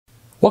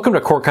Welcome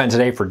to Cord Cutting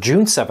Today for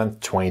June 7th,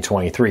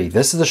 2023.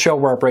 This is the show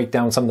where I break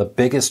down some of the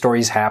biggest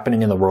stories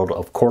happening in the world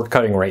of cord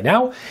cutting right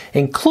now,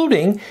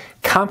 including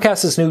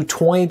Comcast's new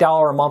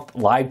 $20 a month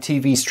live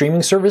TV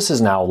streaming service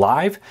is now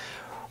live.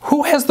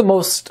 Who has the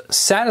most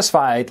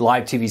satisfied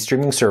live TV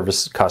streaming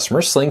service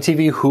customers? Sling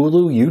TV,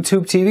 Hulu,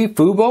 YouTube TV,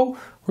 Fubo?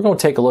 We're going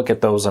to take a look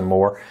at those and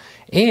more.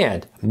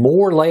 And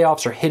more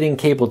layoffs are hitting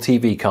cable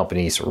TV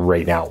companies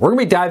right now. We're going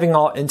to be diving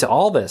into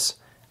all this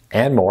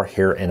and more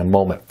here in a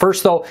moment.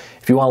 First though,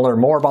 if you want to learn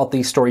more about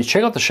these stories,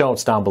 check out the show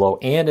notes down below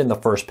and in the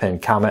first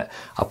pinned comment.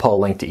 I'll put a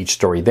link to each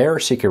story there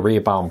so you can read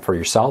about them for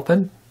yourself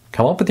and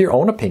come up with your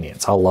own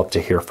opinions. I'll love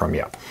to hear from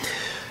you.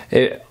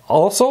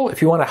 Also,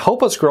 if you want to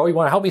help us grow, you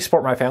want to help me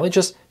support my family,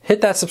 just hit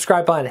that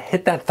subscribe button,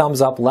 hit that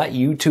thumbs up, let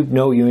YouTube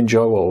know you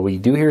enjoy what we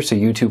do here so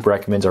YouTube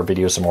recommends our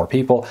videos to more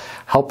people,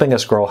 helping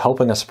us grow,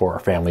 helping us support our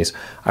families.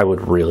 I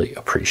would really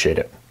appreciate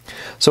it.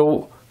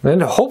 So,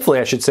 and hopefully,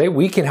 I should say,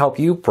 we can help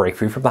you break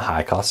free from the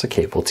high cost of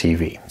cable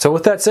TV. So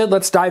with that said,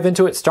 let's dive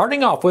into it.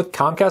 Starting off with,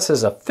 Comcast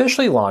has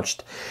officially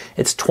launched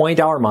its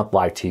 $20 a month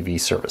live TV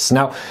service.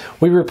 Now,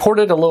 we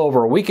reported a little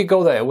over a week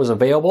ago that it was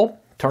available.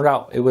 Turned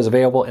out it was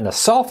available in a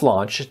soft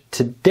launch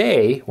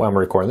today, when I'm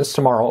recording this,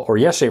 tomorrow, or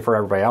yesterday for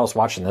everybody else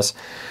watching this.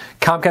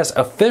 Comcast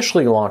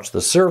officially launched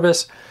the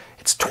service.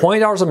 It's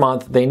 $20 a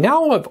month. They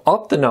now have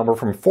upped the number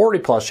from 40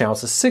 plus channels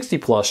to 60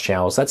 plus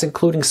channels. That's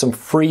including some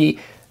free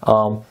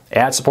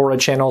ad-supported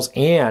channels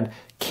and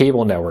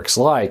cable networks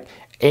like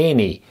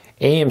A&E,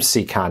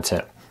 AMC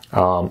content.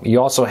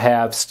 You also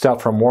have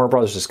stuff from Warner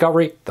Brothers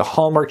Discovery, the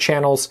Hallmark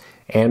channels,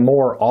 and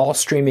more, all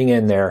streaming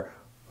in there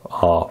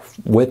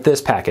with this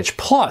package.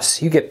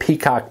 Plus, you get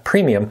Peacock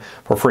Premium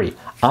for free.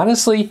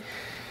 Honestly,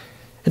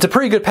 it's a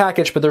pretty good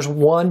package, but there's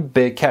one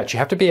big catch. You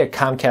have to be a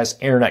Comcast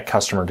Internet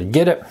customer to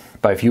get it.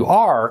 But if you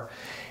are,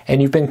 and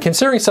you've been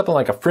considering something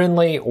like a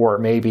Friendly or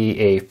maybe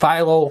a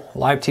Philo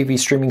live TV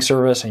streaming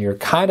service, and you're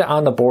kind of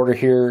on the border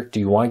here,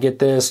 do you want to get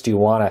this? Do you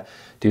want to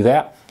do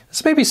that?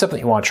 This may be something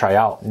you want to try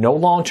out. No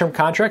long-term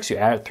contracts. You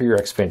add it through your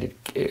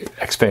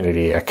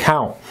Xfinity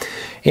account.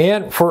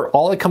 And for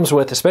all it comes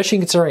with, especially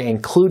considering it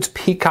includes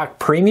Peacock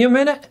Premium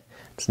in it,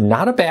 it's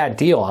not a bad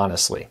deal,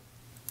 honestly.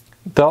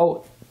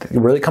 Though, it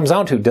really comes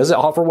down to, does it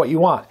offer what you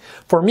want?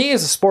 For me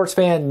as a sports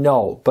fan,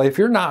 no. But if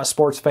you're not a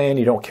sports fan,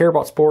 you don't care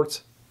about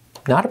sports,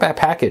 not a bad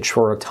package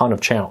for a ton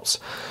of channels.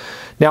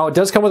 Now, it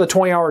does come with a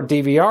 20-hour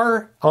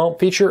DVR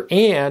feature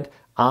and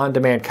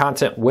on-demand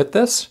content with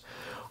this.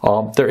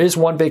 There is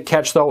one big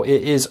catch, though.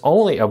 It is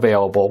only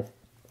available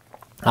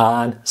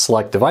on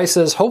select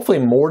devices. Hopefully,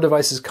 more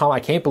devices come. I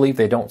can't believe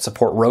they don't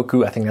support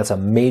Roku. I think that's a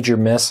major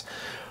miss.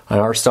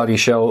 Our studies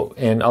show,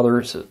 and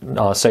other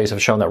studies have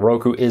shown that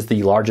Roku is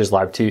the largest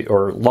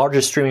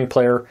largest streaming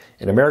player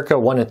in America.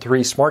 1 in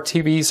 3 smart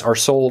TVs are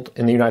sold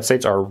in the United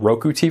States are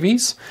Roku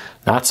TVs.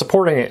 Not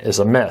supporting it is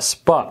a miss,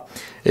 but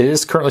it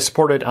is currently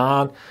supported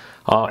on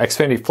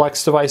Xfinity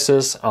Flex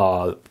devices,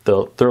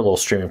 their little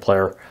streaming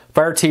player,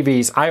 Fire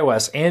TVs,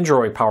 iOS,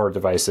 Android powered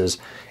devices,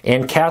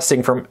 and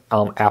casting from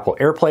Apple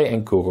AirPlay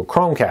and Google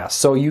Chromecast.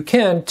 So you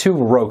can, to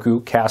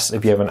Roku, cast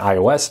if you have an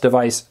iOS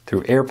device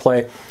through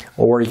AirPlay,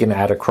 or you can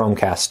add a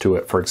Chromecast to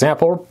it, for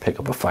example, or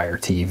pick up a Fire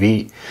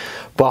TV.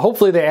 But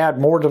hopefully they add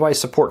more device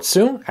support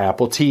soon.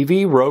 Apple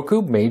TV,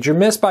 Roku, major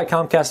miss by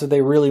Comcast if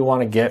they really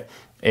want to get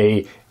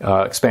a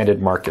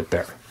expanded market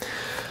there.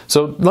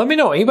 So let me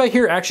know, anybody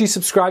here actually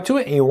subscribe to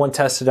it and you want to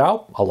test it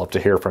out? I'd love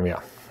to hear from you.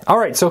 All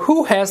right, so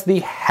who has the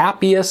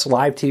happiest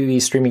live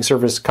TV streaming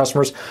service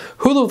customers?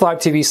 Hulu Live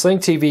TV, Sling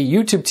TV,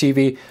 YouTube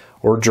TV,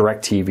 or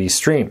DirecTV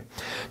Stream.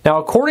 Now,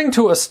 according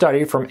to a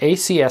study from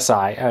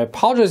ACSI, I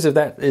apologize if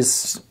that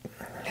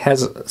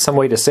has some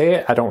way to say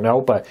it, I don't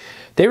know, but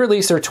they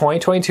released their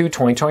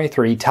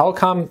 2022-2023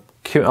 telecom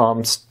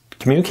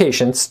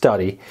communication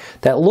study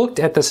that looked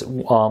at the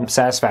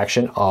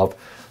satisfaction of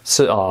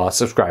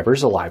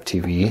subscribers of live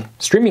TV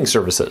streaming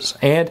services.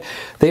 And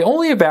they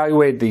only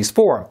evaluated these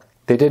 4.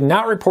 They did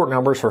not report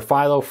numbers for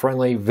Philo,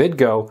 Friendly,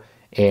 VidGo,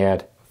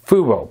 and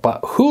Fubo.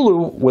 But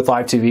Hulu with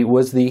live TV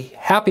was the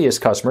happiest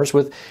customers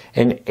with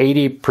an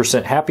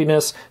 80%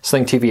 happiness,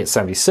 Sling TV at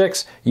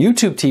 76,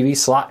 YouTube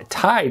TV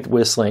tied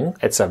with Sling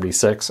at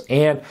 76,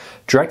 and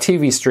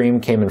DirecTV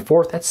Stream came in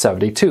 4th at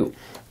 72.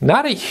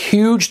 Not a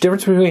huge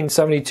difference between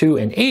 72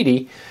 and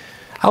 80.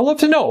 I'd love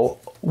to know,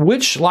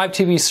 which live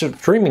TV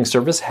streaming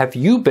service have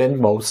you been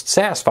most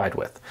satisfied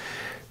with?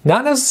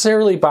 Not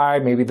necessarily by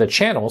maybe the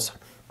channels,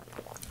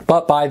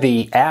 but by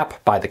the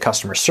app, by the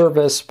customer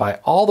service, by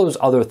all those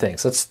other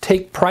things. Let's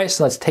take price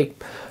and let's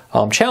take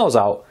channels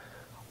out.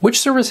 Which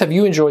service have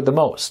you enjoyed the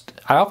most?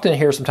 I often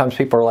hear sometimes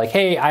people are like,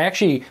 hey, I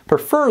actually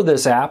prefer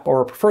this app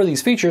or prefer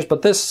these features,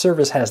 but this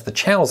service has the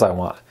channels I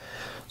want.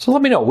 So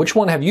let me know, which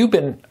one have you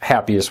been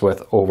happiest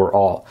with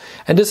overall?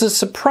 And does it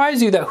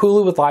surprise you that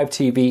Hulu with Live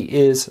TV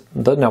is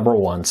the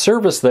 #1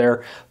 service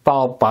there,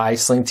 followed by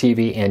Sling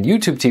TV and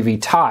YouTube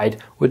TV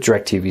tied with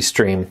DirecTV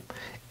Stream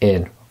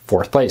in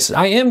 4th place?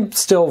 I am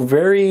still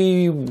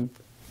very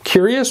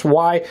curious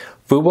why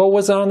Fubo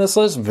was on this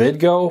list,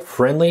 VidGo,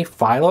 Friendly,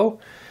 Philo,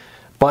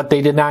 but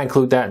they did not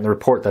include that in the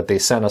report that they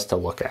sent us to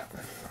look at.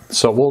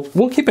 So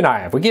we'll keep an eye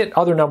on it. If we get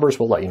other numbers,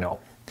 we'll let you know.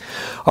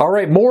 All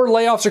right, more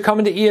layoffs are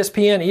coming to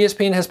ESPN.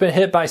 ESPN has been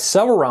hit by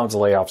several rounds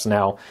of layoffs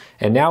now,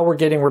 and now we're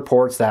getting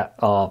reports that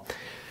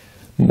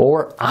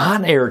more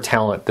on-air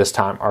talent this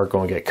time are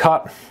going to get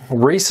cut.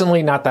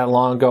 Recently, not that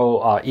long ago,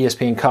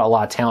 ESPN cut a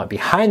lot of talent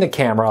behind the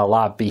camera, a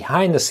lot of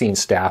behind-the-scenes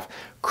staff,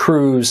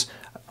 crews,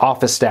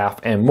 office staff,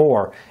 and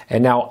more.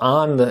 And now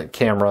on the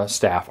camera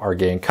staff are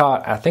getting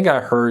cut. I think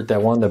I heard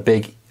that one of the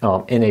big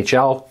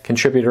NHL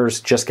contributors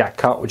just got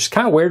cut, which is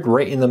kind of weird,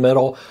 right in the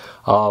middle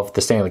of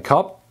the Stanley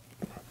Cup.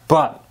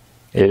 But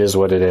it is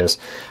what it is.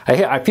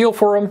 I feel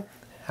for them.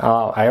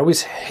 I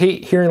always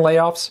hate hearing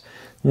layoffs.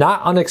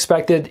 Not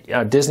unexpected.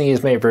 Disney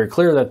has made it very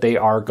clear that they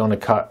are going to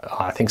cut,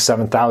 I think,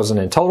 7,000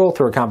 in total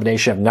through a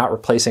combination of not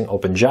replacing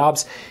open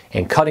jobs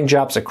and cutting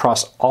jobs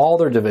across all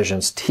their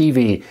divisions.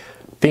 TV,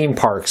 theme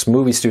parks,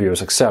 movie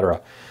studios,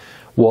 etc.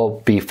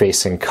 will be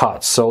facing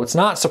cuts. So it's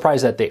not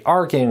surprised that they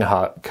are getting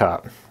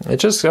cut.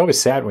 It's just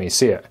always sad when you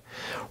see it.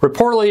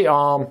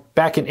 Reportedly,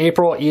 back in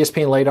April,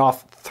 ESPN laid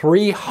off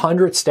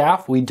 300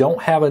 staff. We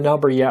don't have a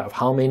number yet of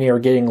how many are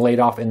getting laid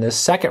off in this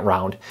second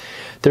round.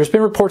 There's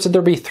been reports that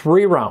there'll be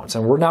 3 rounds,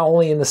 and we're now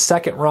only in the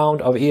second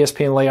round of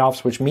ESPN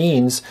layoffs, which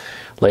means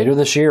later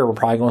this year we're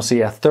probably going to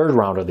see a 3rd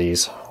round of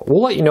these.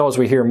 We'll let you know as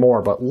we hear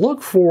more, but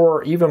look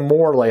for even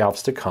more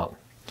layoffs to come.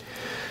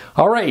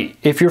 All right,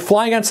 if you're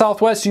flying on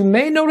Southwest, you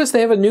may notice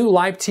they have a new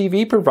live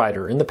TV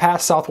provider. In the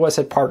past, Southwest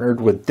had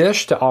partnered with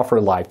Dish to offer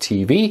live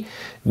TV.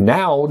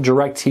 Now,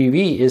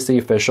 DirecTV is the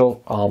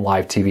official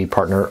live TV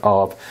partner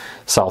of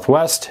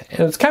Southwest.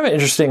 And it's kind of an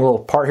interesting little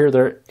part here.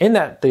 They're in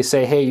that they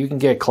say, hey, you can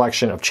get a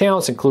collection of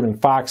channels, including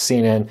Fox,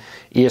 CNN,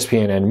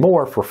 ESPN, and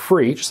more for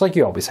free, just like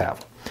you always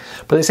have.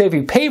 But they say if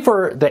you pay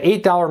for the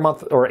 $8 a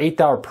month, or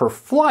 $8 per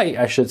flight,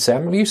 I should say,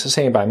 I'm used to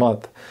saying by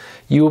month,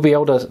 you will be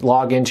able to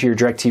log into your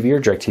DirecTV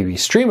or DirecTV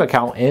Stream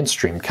account and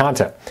stream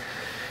content.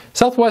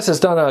 Southwest has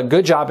done a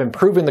good job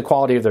improving the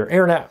quality of their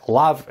internet. A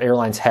lot of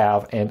airlines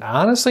have, and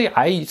honestly,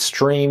 I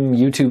stream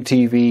YouTube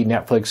TV,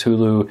 Netflix,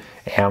 Hulu,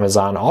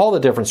 Amazon, all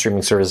the different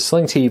streaming services,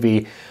 Sling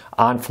TV,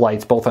 on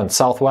flights, both on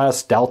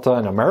Southwest, Delta,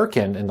 and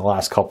American in the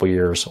last couple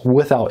years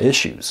without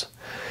issues.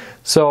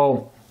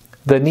 So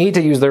the need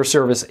to use their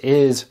service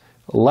is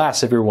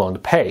less if you're willing to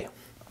pay.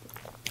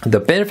 The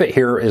benefit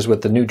here is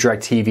with the new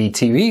DirecTV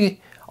TV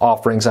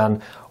offerings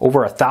on over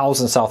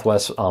 1,000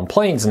 Southwest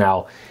planes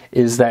now,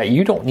 is that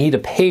you don't need to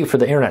pay for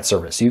the internet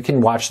service. You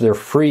can watch their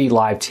free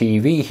live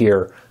TV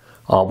here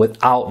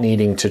without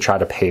needing to try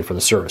to pay for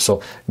the service.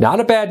 So not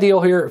a bad deal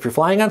here. If you're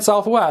flying on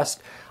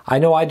Southwest, I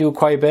know I do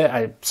quite a bit.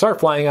 I started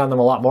flying on them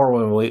a lot more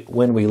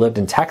when we lived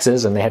in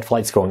Texas and they had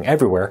flights going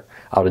everywhere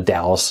out of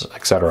Dallas,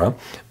 etc.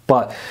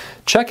 But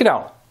check it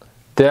out.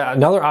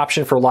 Another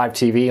option for live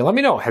TV. And let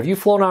me know, have you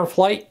flown on a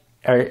flight?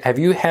 Have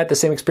you had the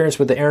same experience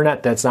with the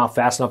internet that's not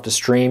fast enough to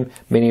stream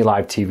many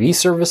live TV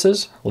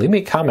services? Leave me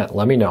a comment.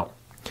 Let me know.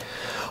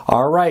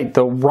 All right.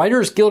 The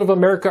Writers Guild of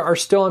America are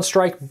still on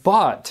strike,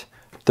 but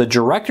the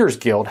Directors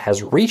Guild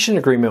has reached an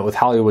agreement with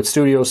Hollywood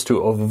studios to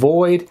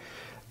avoid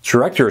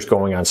directors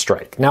going on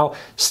strike. Now,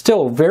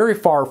 still very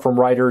far from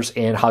writers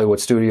and Hollywood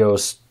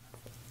studios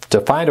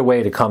to find a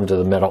way to come to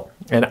the middle.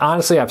 And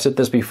honestly, I've said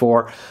this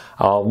before,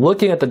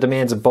 looking at the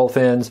demands of both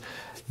ends,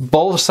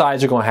 both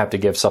sides are going to have to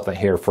give something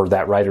here for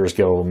that Writers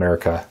Guild of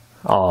America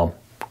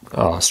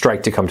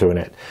strike to come to an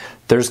end.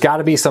 There's got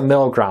to be some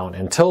middle ground.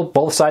 Until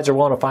both sides are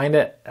willing to find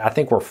it, I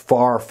think we're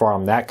far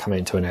from that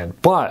coming to an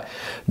end. But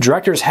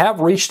directors have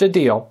reached a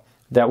deal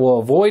that will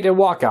avoid a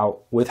walkout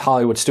with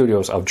Hollywood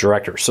studios of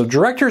directors. So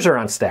directors are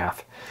on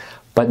staff,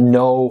 but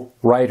no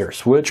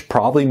writers, which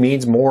probably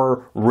means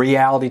more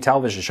reality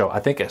television show. I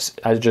think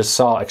I just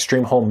saw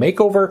Extreme Home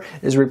Makeover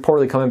is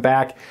reportedly coming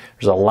back.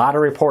 There's a lot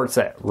of reports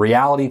that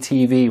reality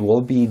TV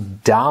will be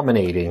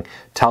dominating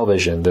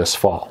television this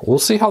fall. We'll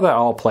see how that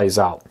all plays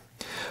out.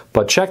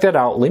 But check that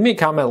out. Leave me a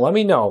comment. Let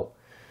me know.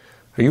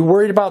 Are you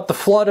worried about the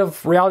flood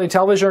of reality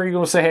television, or are you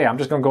going to say, hey, I'm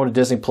just going to go to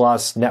Disney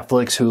Plus,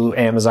 Netflix, Hulu,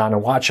 Amazon,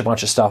 and watch a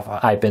bunch of stuff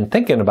I've been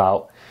thinking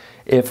about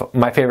if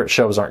my favorite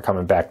shows aren't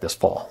coming back this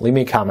fall? Leave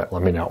me a comment.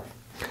 Let me know.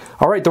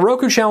 All right, the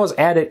Roku channel has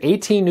added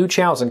 18 new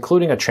channels,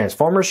 including a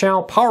Transformers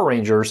channel, Power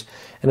Rangers,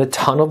 and a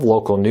ton of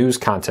local news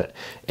content.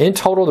 In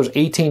total, there's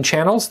 18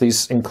 channels.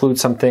 These include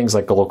some things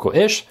like the Local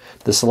Ish,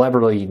 the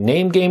Celebrity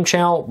Name Game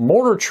channel,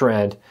 Motor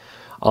Trend,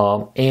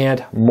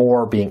 and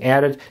more being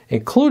added,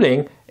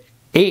 including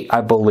 8,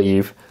 I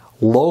believe,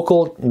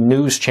 local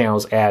news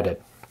channels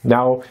added.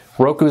 Now,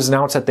 Roku's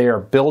announced that they are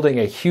building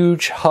a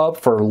huge hub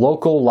for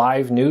local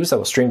live news that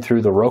will stream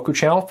through the Roku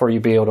channel for you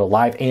to be able to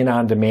live and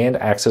on-demand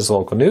access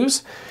local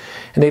news.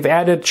 And they've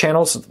added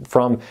channels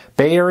from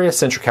Bay Area,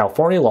 Central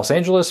California, Los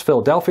Angeles,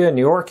 Philadelphia,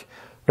 New York,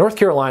 North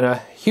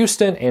Carolina,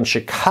 Houston, and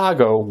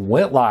Chicago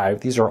went live.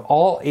 These are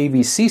all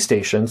ABC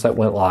stations that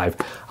went live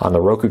on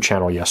the Roku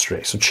channel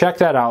yesterday. So check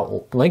that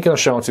out. Link in the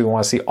show notes if you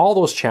want to see all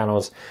those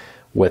channels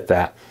with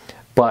that.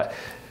 But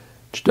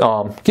give it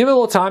a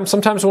little time.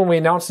 Sometimes when we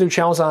announce new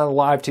channels on a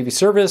live TV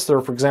service,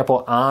 they're, for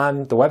example,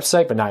 on the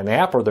website but not in the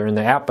app, or they're in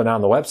the app but not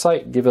on the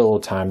website. Give it a little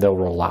time. They'll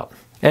roll out.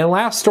 And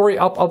last story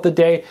up of the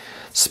day,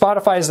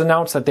 Spotify has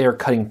announced that they are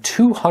cutting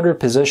 200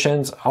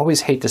 positions. I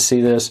always hate to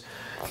see this.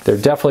 They're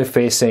definitely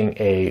facing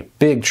a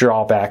big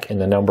drawback in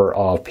the number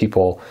of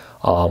people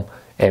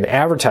and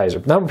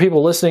advertisers, number of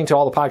people listening to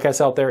all the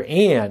podcasts out there,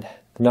 and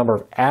the number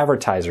of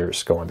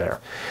advertisers going there.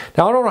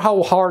 Now, I don't know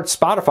how hard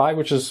Spotify,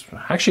 which is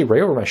actually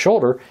right over my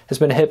shoulder, has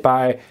been hit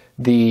by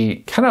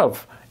the kind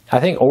of, I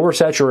think,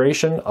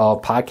 oversaturation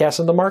of podcasts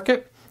in the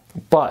market.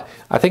 But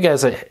I think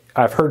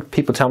I've heard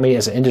people tell me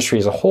as an industry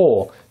as a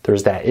whole,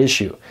 there's that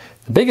issue.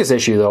 The biggest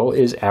issue, though,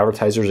 is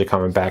advertisers are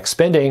coming back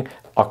spending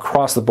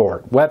across the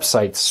board.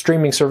 Websites,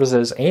 streaming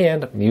services,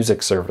 and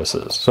music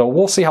services. So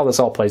we'll see how this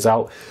all plays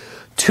out.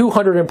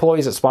 200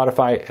 employees at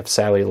Spotify have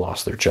sadly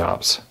lost their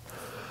jobs.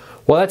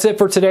 Well, that's it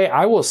for today.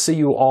 I will see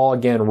you all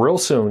again real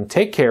soon.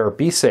 Take care.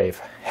 Be safe.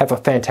 Have a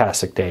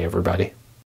fantastic day, everybody.